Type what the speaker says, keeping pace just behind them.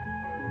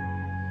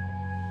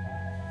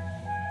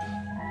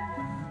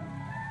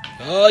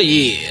Oh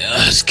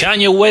yeah, it's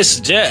Kanye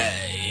West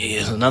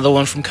Day. Another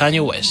one from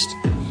Kanye West.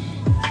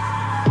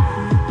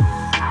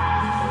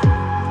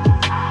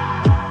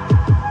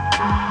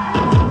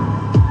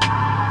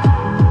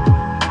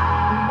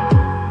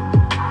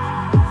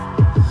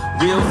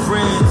 Real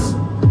friends,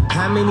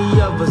 how many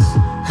of us?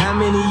 How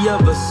many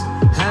of us?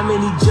 How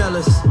many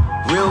jealous?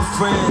 Real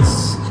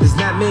friends, there's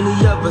not many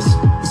of us.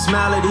 We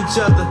smile at each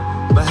other,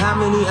 but how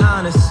many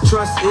honest?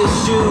 Trust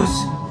issues,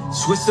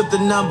 switched up the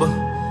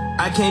number.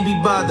 I can't be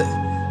bothered.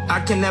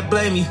 I cannot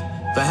blame you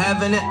for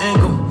having an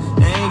angle.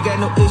 I ain't got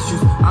no issues.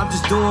 I'm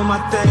just doing my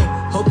thing.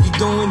 Hope you're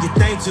doing your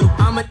thing too.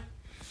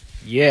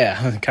 Yeah,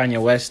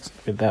 Kanye West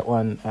with that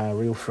one,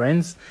 Real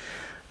Friends.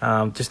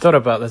 Just thought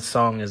about that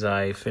song as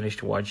I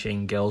finished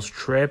watching Girls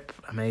Trip.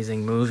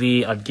 Amazing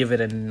movie. I'd give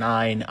it a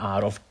 9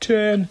 out of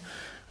 10.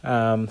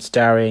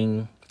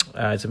 Starring,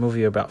 it's a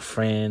movie about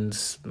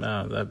friends.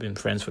 They've been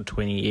friends for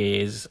 20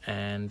 years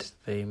and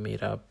they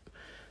meet up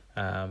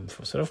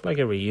for sort of like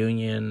a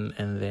reunion,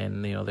 and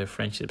then their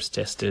friendships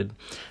tested.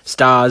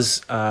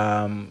 Stars,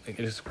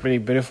 it's a pretty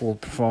beautiful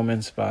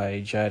performance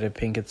by Jada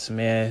Pinkett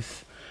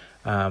Smith.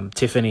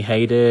 Tiffany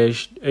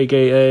Haddish,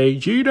 aka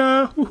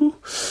Gina.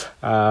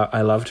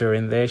 I loved her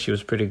in there. She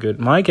was pretty good.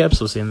 Mike Epps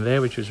was in there,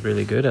 which was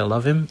really good. I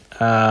love him.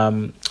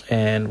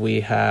 And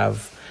we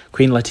have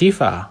Queen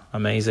Latifah,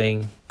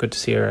 amazing. Good to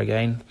see her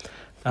again.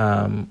 We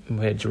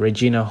had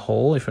Regina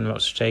Hall, if I'm not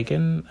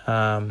mistaken.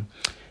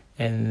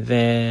 And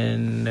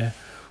then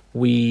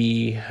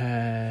we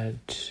had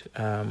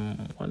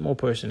one more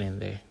person in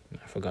there.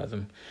 I forgot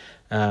them.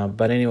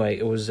 But anyway,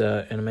 it was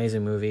an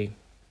amazing movie.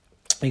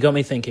 It got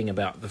me thinking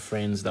about the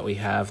friends that we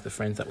have, the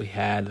friends that we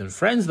had, and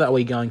friends that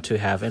we're going to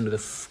have, and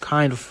the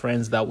kind of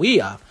friends that we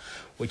are,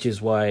 which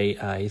is why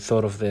I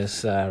thought of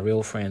this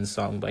Real Friends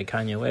song by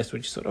Kanye West,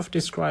 which sort of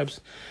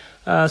describes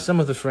some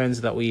of the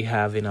friends that we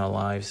have in our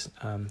lives.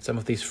 Some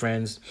of these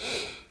friends,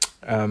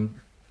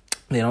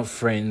 they're not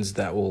friends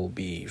that will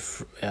be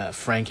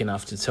frank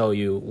enough to tell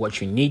you what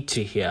you need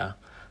to hear,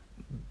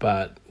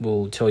 but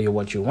will tell you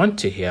what you want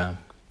to hear.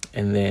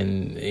 And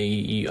then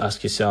you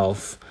ask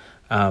yourself,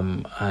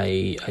 are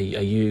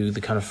you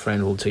the kind of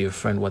friend who will tell your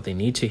friend what they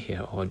need to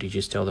hear, or do you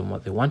just tell them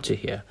what they want to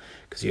hear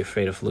because you're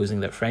afraid of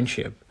losing that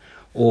friendship?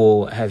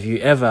 Or have you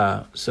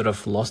ever sort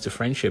of lost a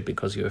friendship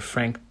because you were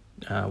frank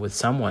with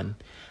someone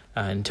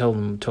and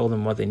told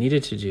them what they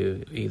needed to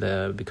do,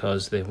 either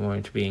because they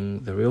weren't being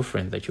the real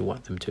friend that you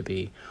want them to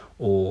be,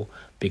 or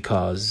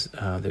because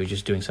they were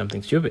just doing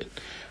something stupid?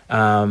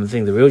 I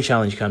think the real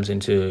challenge comes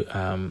into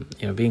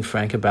being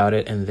frank about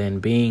it, and then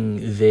being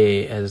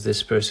there as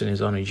this person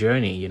is on a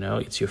journey.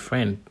 It's your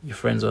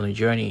friend's on a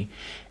journey,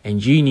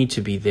 and you need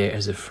to be there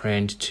as a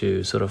friend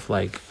to sort of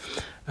like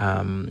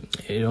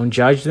don't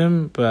judge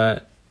them,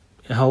 but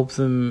help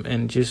them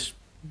and just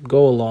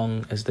go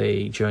along as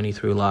they journey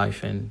through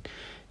life, and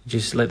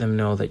just let them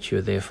know that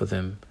you're there for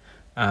them.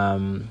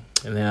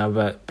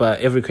 But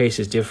every case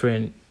is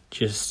different.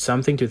 Just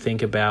something to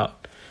think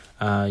about.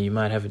 You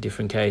might have a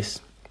different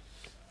case.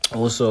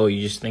 Also,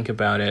 you just think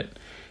about it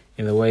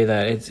in the way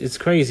that it's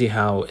crazy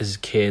how as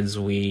kids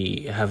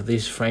we have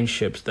these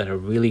friendships that are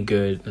really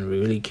good and we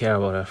really care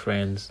about our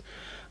friends.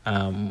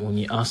 When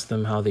you ask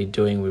them how they're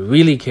doing, we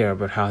really care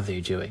about how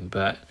they're doing.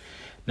 But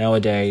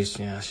nowadays,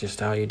 it's just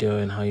how you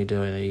doing.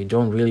 You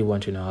don't really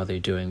want to know how they're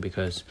doing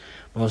because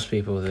most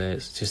people,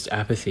 there's just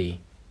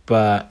apathy.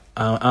 But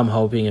I'm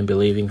hoping and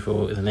believing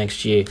for the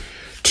next year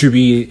to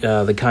be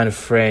the kind of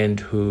friend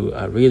who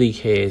really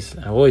cares.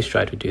 I always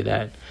try to do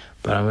that,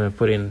 but I'm going to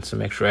put in some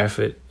extra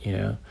effort,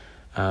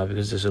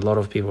 because there's a lot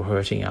of people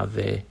hurting out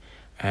there.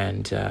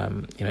 And,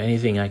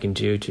 anything I can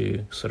do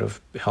to sort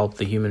of help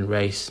the human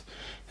race,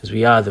 because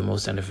we are the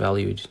most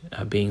undervalued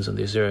beings on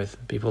this earth.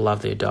 People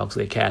love their dogs,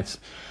 their cats,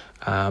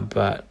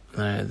 but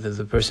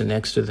the person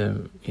next to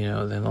them, they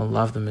don't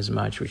love them as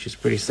much, which is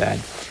pretty sad.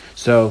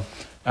 So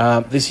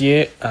this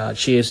year,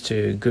 cheers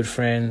to good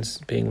friends,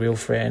 being real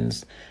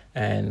friends,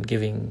 and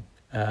giving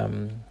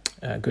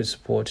good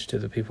support to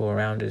the people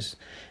around us.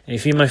 And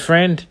if you're my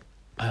friend,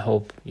 I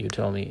hope you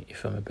tell me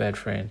if I'm a bad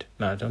friend.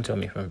 No, don't tell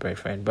me if I'm a bad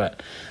friend,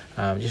 but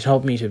just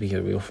help me to be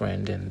a real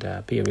friend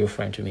and be a real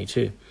friend to me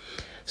too.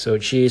 So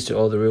cheers to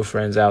all the real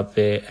friends out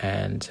there,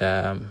 and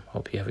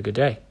hope you have a good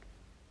day.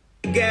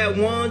 Got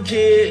one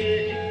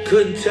kid,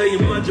 couldn't tell you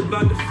much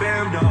about the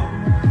fam, dog.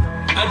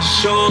 I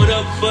just showed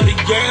up for the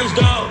games,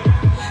 dog.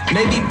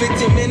 Maybe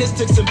 15 minutes,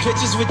 took some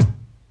pictures with.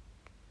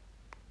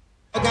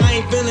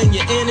 I ain't feeling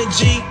your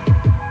energy.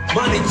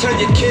 Money turn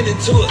your kid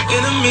into an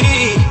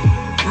enemy.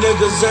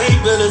 Niggas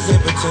ain't villains, they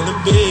pretend to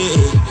be.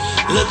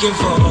 Looking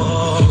for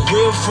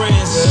real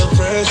friends.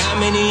 How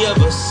many of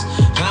us?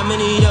 How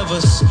many of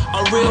us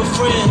are real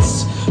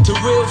friends? To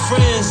real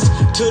friends,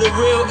 to the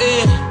real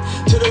end,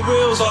 to the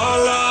reals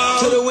fall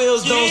off, to the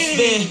wheels don't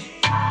spin.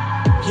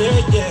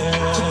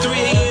 Yeah. To 3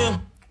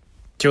 a.m.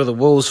 Till the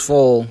walls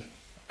fall.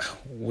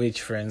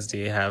 Which friends do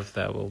you have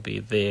that will be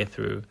there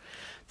through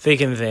thick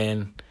and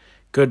thin?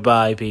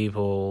 Goodbye,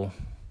 people.